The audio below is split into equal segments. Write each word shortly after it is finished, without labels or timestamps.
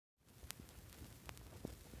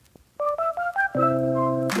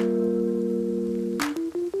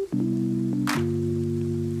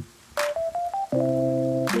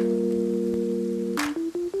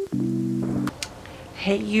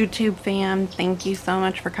Hey YouTube fam, thank you so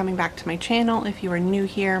much for coming back to my channel. If you are new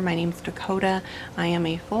here, my name's Dakota. I am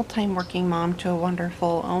a full-time working mom to a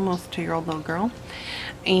wonderful almost 2-year-old little girl,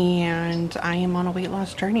 and I am on a weight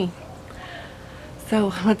loss journey.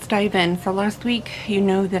 So let's dive in. So last week, you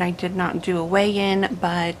know that I did not do a weigh-in,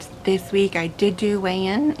 but this week I did do a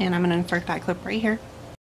weigh-in, and I'm going to insert that clip right here.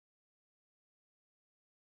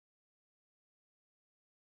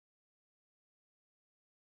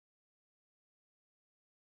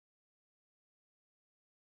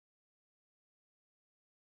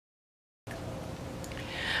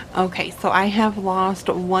 Okay, so I have lost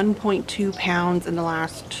 1.2 pounds in the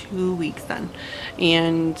last 2 weeks then.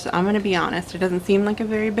 And I'm going to be honest, it doesn't seem like a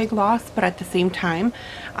very big loss, but at the same time,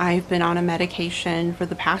 I've been on a medication for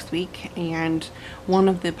the past week, and one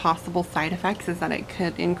of the possible side effects is that it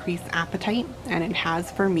could increase appetite, and it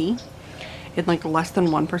has for me. In like less than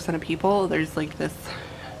 1% of people, there's like this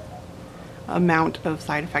amount of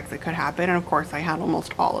side effects that could happen, and of course I had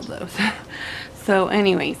almost all of those. So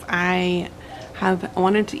anyways, I have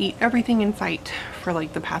wanted to eat everything in sight for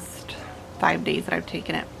like the past 5 days that I've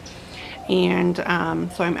taken it, and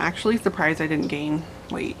so I'm actually surprised I didn't gain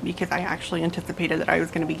weight, because I actually anticipated that I was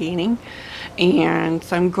going to be gaining, and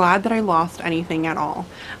so I'm glad that I lost anything at all.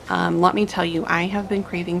 Let me tell you, I have been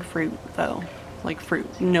craving fruit though, like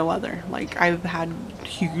fruit, no other. Like I've had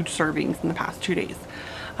huge servings in the past 2 days.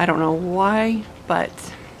 I don't know why, but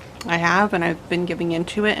I have, and I've been giving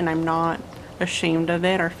into it, and I'm not ashamed of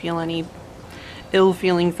it or feel any ill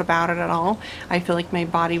feelings about it at all. I feel like my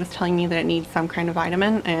body was telling me that it needs some kind of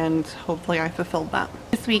vitamin, and hopefully I fulfilled that.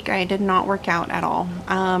 This week I did not work out at all,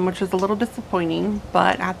 which was a little disappointing,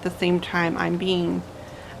 but at the same time I'm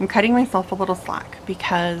cutting myself a little slack,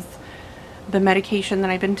 because the medication that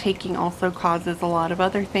I've been taking also causes a lot of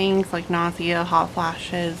other things like nausea, hot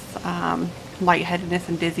flashes, lightheadedness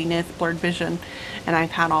and dizziness, blurred vision, and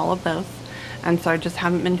I've had all of those. And so I just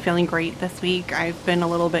haven't been feeling great this week. I've been a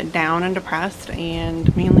little bit down and depressed,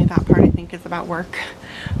 and mainly that part I think is about work.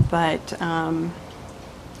 But I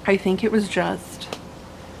think it was just,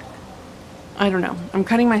 I don't know, I'm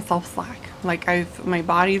cutting myself slack. Like my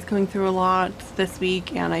body's going through a lot this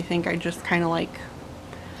week, and I think I just kind of like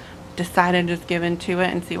decided to just give into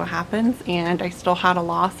it and see what happens. And I still had a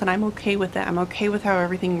loss, and I'm okay with it. I'm okay with how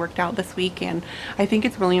everything worked out this week, and I think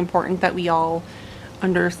it's really important that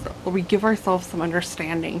we give ourselves some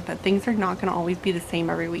understanding that things are not going to always be the same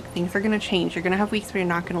every week. Things are going to change. You're going to have weeks where you're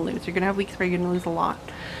not going to lose. You're going to have weeks where you're going to lose a lot.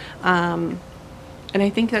 And I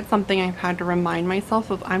think that's something I've had to remind myself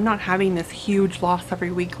of. I'm not having this huge loss every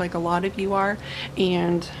week like a lot of you are,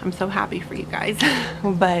 and I'm so happy for you guys.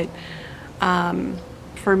 But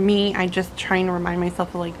for me, I just trying to remind myself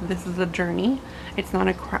of, like, this is a journey. It's not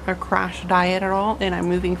a crash diet at all, and I'm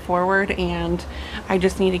moving forward, and I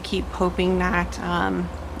just need to keep hoping that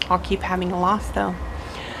I'll keep having a loss though.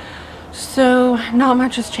 So not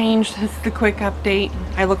much has changed. This is the quick update.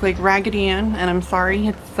 I look like Raggedy Ann, and I'm sorry.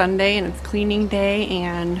 It's Sunday and it's cleaning day,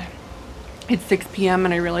 and it's 6 p.m.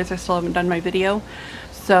 and I realize I still haven't done my video.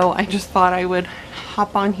 So I just thought I would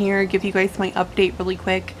hop on here, give you guys my update really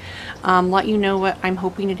quick, let you know what I'm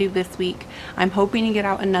hoping to do this week. I'm hoping to get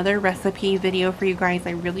out another recipe video for you guys.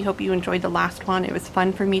 I really hope you enjoyed the last one. It was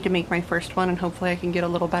fun for me to make my first one, and hopefully I can get a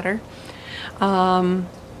little better.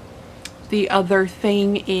 The other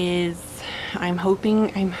thing is, I'm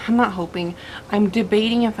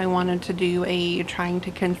debating if I wanted to do a trying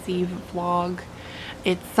to conceive vlog.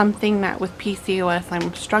 It's something that with PCOS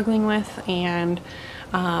I'm struggling with, and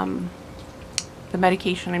the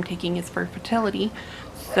medication I'm taking is for fertility,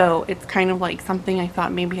 so it's kind of like something I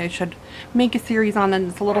thought maybe I should make a series on, and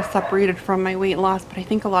it's a little separated from my weight loss. But I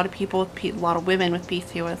think a lot of people, a lot of women with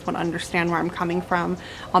PCOS would understand where I'm coming from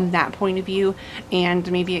on that point of view,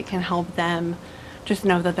 and maybe it can help them just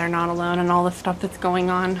know that they're not alone and all the stuff that's going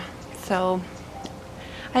on. So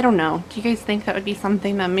I don't know, do you guys think that would be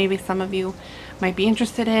something that maybe some of you might be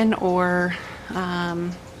interested in, or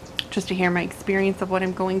just to hear my experience of what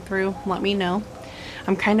I'm going through? Let me know.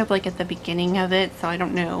 I'm kind of like at the beginning of it, so I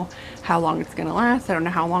don't know how long it's gonna last. I don't know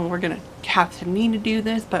how long we're gonna have to need to do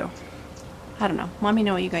this, but I don't know. Let me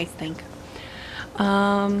know what you guys think.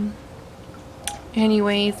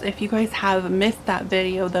 Anyways, if you guys have missed that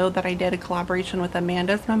video though that I did a collaboration with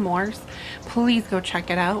Amanda's Memoirs, please go check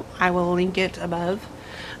it out. I will link it above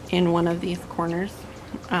in one of these corners.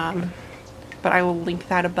 But I will link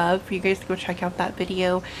that above for you guys to go check out that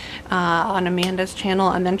video on Amanda's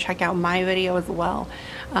channel, and then check out my video as well.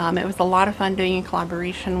 It was a lot of fun doing a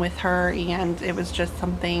collaboration with her, and it was just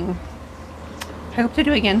something I hope to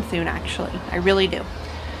do again soon, actually. I really do.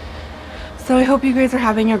 So I hope you guys are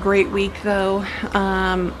having a great week though.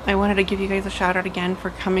 I wanted to give you guys a shout out again for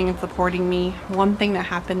coming and supporting me. One thing that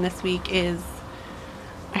happened this week is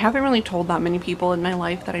I haven't really told that many people in my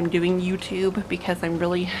life that I'm doing YouTube because I'm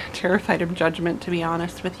really terrified of judgment, to be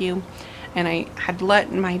honest with you. And I had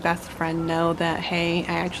let my best friend know that, hey,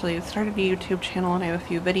 I actually started a YouTube channel and I have a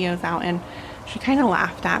few videos out, and she kind of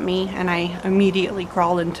laughed at me and I immediately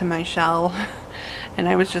crawled into my shell. And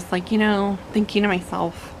I was just like, you know, thinking to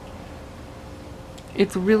myself,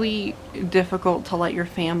 it's really difficult to let your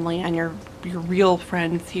family and your real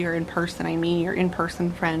friends here in person, I mean your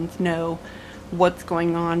in-person friends, know what's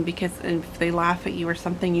going on, because if they laugh at you or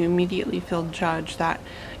something, you immediately feel judged that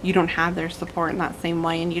you don't have their support in that same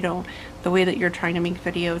way, and you don't, the way that you're trying to make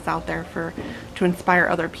videos out there to inspire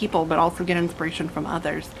other people but also get inspiration from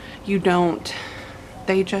others, you don't,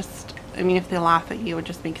 they just, I mean, if they laugh at you, it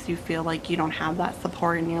just makes you feel like you don't have that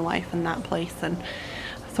support in your life in that place. And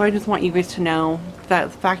so I just want you guys to know that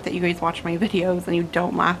the fact that you guys watch my videos and you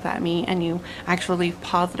don't laugh at me and you actually leave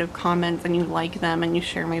positive comments and you like them and you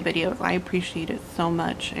share my videos, I appreciate it so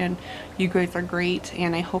much, and you guys are great,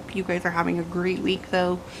 and I hope you guys are having a great week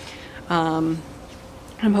though. I'm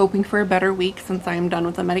hoping for a better week since I am done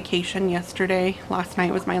with the medication yesterday. Last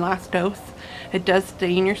night was my last dose. It does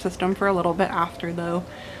stay in your system for a little bit after though,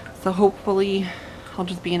 so hopefully I'll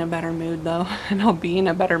just be in a better mood though, and I'll be in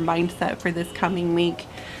a better mindset for this coming week,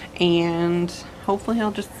 and hopefully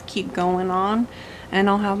I'll just keep going on and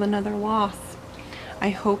I'll have another loss. I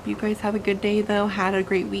hope you guys have a good day though, had a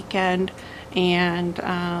great weekend, and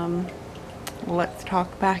let's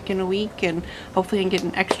talk back in a week, and hopefully I can get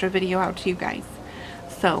an extra video out to you guys.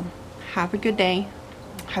 So have a good day,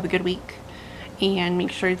 have a good week, and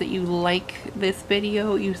make sure that you like this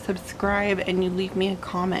video, you subscribe, and you leave me a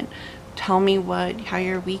comment. Tell me how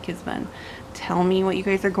your week has been. Tell me what you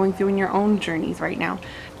guys are going through in your own journeys right now.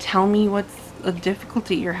 Tell me what's a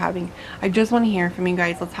difficulty you're having. I just want to hear from you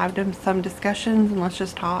guys. Let's have some discussions and let's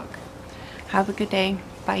just talk. Have a good day.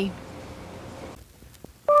 Bye.